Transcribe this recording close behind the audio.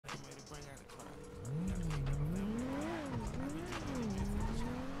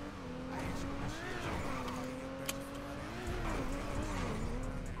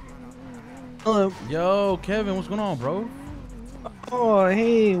Hello. Yo, Kevin, what's going on, bro? Oh,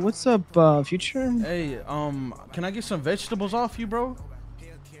 hey, what's up, Future? Hey, can I get some vegetables off you, bro?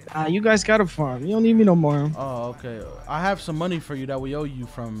 You guys got a farm. You don't need me no more. Oh, okay. I have some money for you that we owe you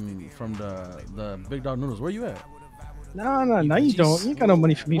from the Big Dog Noodles. Where you at? No, you don't. You got no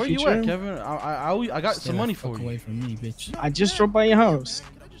money for me, Where you at, Future. Kevin? I got some money for you. Away from me, bitch. I just drove by your house.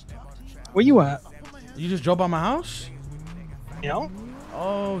 Where you at? You just drove by my house? Yeah.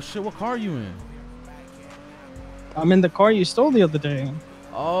 Oh shit, what car are you in? I'm in the car you stole the other day.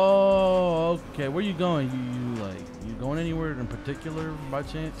 Oh, okay. Where you going? You going anywhere in particular by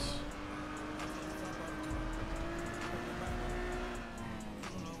chance?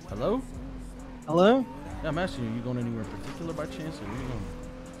 Hello? Hello? Yeah, I'm asking you. You going anywhere in particular by chance, or where you going?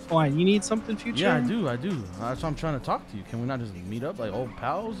 Why, you need something, Future? Yeah, I do. That's why I'm trying to talk to you. Can we not just meet up like old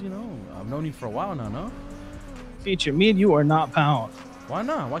pals, you know? I've known you for a while now, no? Future, me and you are not pals. Why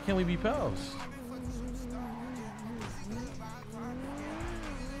not? Why can't we be pals?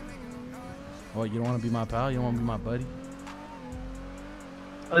 What, you don't want to be my pal? You don't want to be my buddy?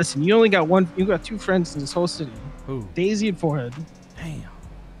 Listen, you got two friends in this whole city. Who? Daisy and Forehead. Damn.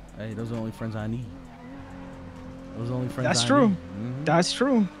 Hey, those are the only friends I need. Those are the only friends That's I true. need. Mhm. That's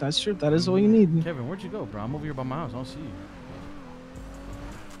true. That's true. That is all you need. Kevin, where'd you go, bro? I'm over here by my house. I don't see you.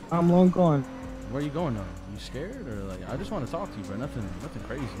 I'm long gone. Where you going though? You scared or like? I just want to talk to you, bro. Nothing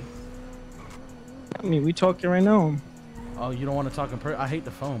crazy. I mean, we talking right now. Oh, you don't want to talk in person? I hate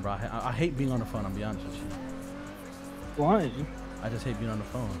the phone, bro. I hate being on the phone. I'll be honest with you. Why? I just hate being on the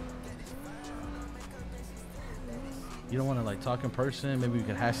phone. You don't want to like talk in person? Maybe we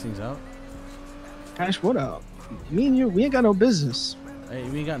could hash things out. Hash what out? Me and you, we ain't got no business. Hey,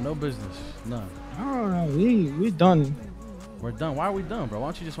 we ain't got no business. None. No, we done. We're done. Why are we done, bro? Why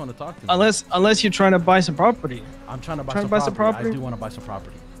don't you just want to talk to me? Unless you're trying to buy some property. I'm trying to buy some property. I do want to buy some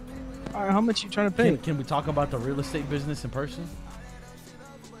property. All right, how much you trying to pay? Can we talk about the real estate business in person?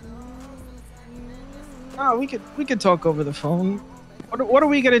 No, we could talk over the phone. What are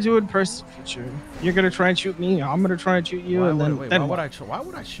we gonna do in person, Future? You're gonna try and shoot me. I'm gonna try and shoot you, and then why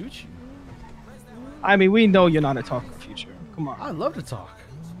would I shoot you? I mean, we know you're not a talker, Future. Come on. I love to talk.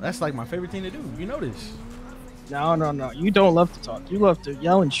 That's like my favorite thing to do. You know this. No. You don't love to talk. You love to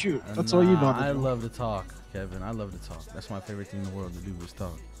yell and shoot. That's all you know. I love to talk, Kevin. I love to talk. That's my favorite thing in the world to do is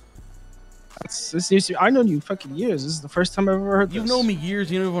talk. I known you fucking years. This is the first time I've ever heard this. You've known me years.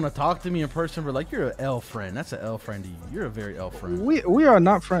 You don't even want to talk to me in person, but like you're an L friend. That's an L friend to you. You're a very L friend. We are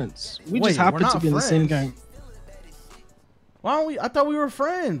not friends. We just happen to be in the same gang. Why don't we? I thought we were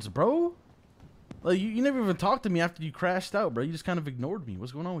friends, bro. Like you never even talked to me after you crashed out, bro. You just kind of ignored me.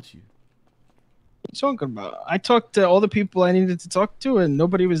 What's going on with you? What are you talking about? I talked to all the people I needed to talk to, and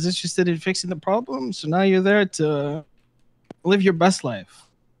nobody was interested in fixing the problem. So now you're there to live your best life.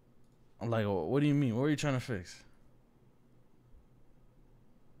 I'm like, what do you mean? What are you trying to fix?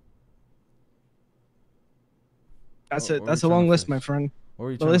 That's a long list, my friend. What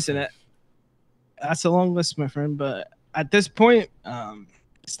are you But trying listen, to fix? that's a long list, my friend. But at this point,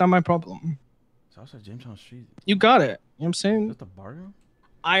 it's not my problem. It's outside Jamestown Street. You got it. You know what I'm Is saying? that the bargain?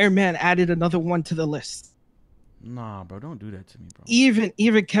 Iron Man added another one to the list. Nah, bro, don't do that to me, bro.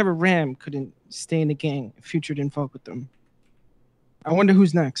 Even Kevin Ram couldn't stay in the gang if Future didn't fuck with them. I wonder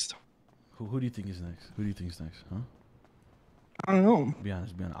who's next. Who do you think is next? Who do you think is next? Huh? I don't know. Be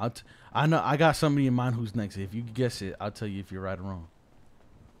honest. I know I got somebody in mind who's next. If you guess it, I'll tell you if you're right or wrong.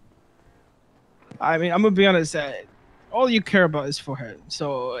 I mean, I'm gonna be honest. All you care about is Forehead,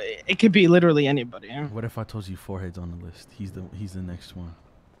 so it could be literally anybody. Yeah? What if I told you Forehead's on the list? He's the next one.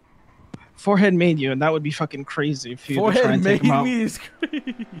 Forehead made you, and that would be fucking crazy if you try Forehead and take made him out. me is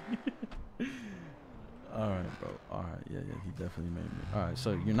crazy. All right, bro. All right, yeah, he definitely made me. All right,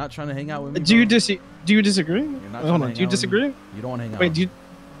 so you're not trying to hang out with me? Do you bro? do you disagree? You're not Hold trying to on. hang Do you out with me? disagree? You don't want to hang out. Wait, do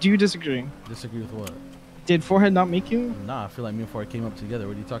you disagree? disagree with what? Did Forehead not make you? Nah, I feel like me and Forehead came up together.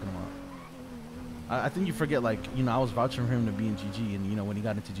 What are you talking about? I think you forget, like, you know, I was vouching for him to be in GG, and you know, when he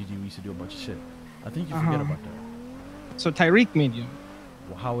got into GG, we used to do a bunch of shit. I think you forget about that. So Tyreek made you.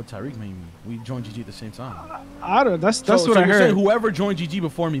 Well, how would Tyreek make me? We joined GG at the same time. I don't. That's So what I you're heard. saying whoever joined GG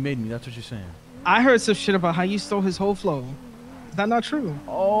before me made me. That's what you're saying. I heard some shit about how you stole his whole flow. Is that not true?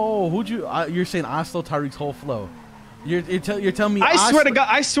 Oh, you're saying I stole Tyreek's whole flow? You're telling me I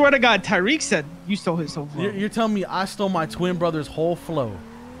swear to God, Tyreek said you stole his whole flow. You're telling me I stole my twin brother's whole flow?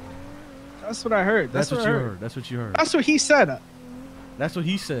 That's what I heard. That's what you heard. That's what you heard. That's what he said. That's what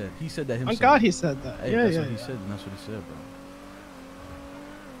he said. He said that On himself. God, he said that. Hey, that's what he said, and that's what he said, bro.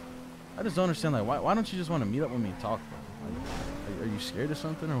 I just don't understand. Like, why don't you just want to meet up with me and talk, bro? Like, are you scared of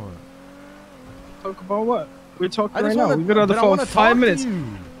something or what? Talk about what? We're talking I right just now. wanna- We've been on the but I phone wanna 5 talk to minutes. you.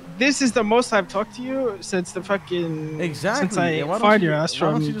 this is the most I've talked to you since the fucking Exactly. since I Why don't fired you your just, ass why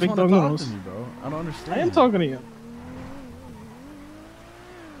don't from you just Big want to Dog talk Noodles. to me, bro? I don't understand. I am talking to you.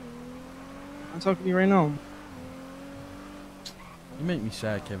 I'm talking to you right now. You make me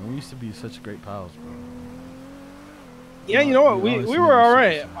sad, Kevin. We used to be such great pals, bro. Yeah, you know what? We honestly were make me all super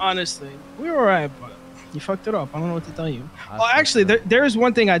right, sad. honestly. We were all right, but you fucked it up. I don't know what to tell you. I Oh, fucked actually, it up. there is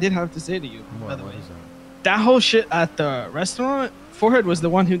one thing I did have to say to you, by the way. What is that? That whole shit at the restaurant, Forehead was the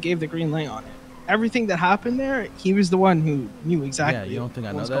one who gave the green light on it. Everything that happened there, he was the one who knew exactly Yeah, you don't think I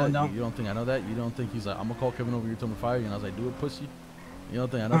what know was that? going down. You don't think I know that? You don't think he's like, I'm gonna call Kevin over here to him to fire you? And I was like, do it, pussy. You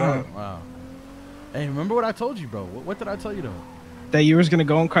don't think I know that? Wow. Hey, remember what I told you, bro? What did I tell you, though? That you was going to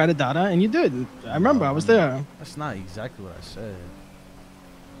go and cry to Dada, and you did. I remember. I was there. That's not exactly what I said.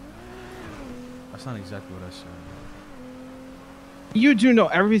 That's not exactly what I said. You do know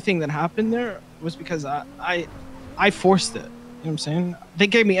everything that happened there was because I forced it. You know what I'm saying? They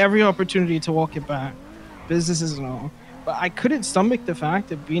gave me every opportunity to walk it back, businesses and all. But I couldn't stomach the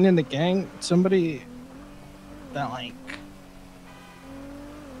fact of being in the gang, somebody that like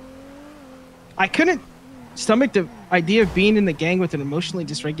I couldn't stomach the idea of being in the gang with an emotionally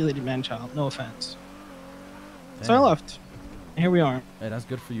dysregulated man-child. No offense. Damn. So I left. And here we are. Hey, that's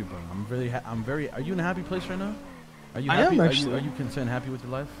good for you, bro. I'm very. Are you in a happy place right now? Are you I happy? am, actually. Are you content, happy with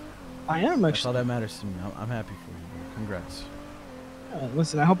your life? I am That's all actually. that matters to me. I'm happy for you, bro. Congrats.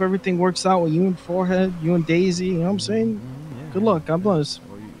 Listen, I hope everything works out with you and Forehead, you and Daisy. You know what I'm saying? Yeah, Good luck. God bless.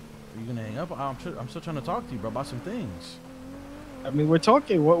 Are you gonna hang up? I'm still trying to talk to you, bro, about some things. I mean, we're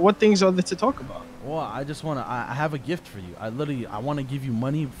talking. What things are there to talk about? Well, I just wanna. I have a gift for you. I want to give you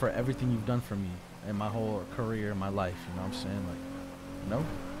money for everything you've done for me in my whole career, my life. You know what I'm saying? Like, no.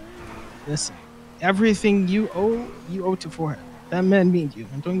 Listen, everything you owe to Forehead. That man means you,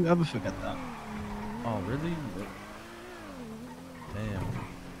 and don't you ever forget that. Oh, really?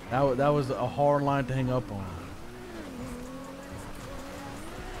 Damn. That was a hard line to hang up on.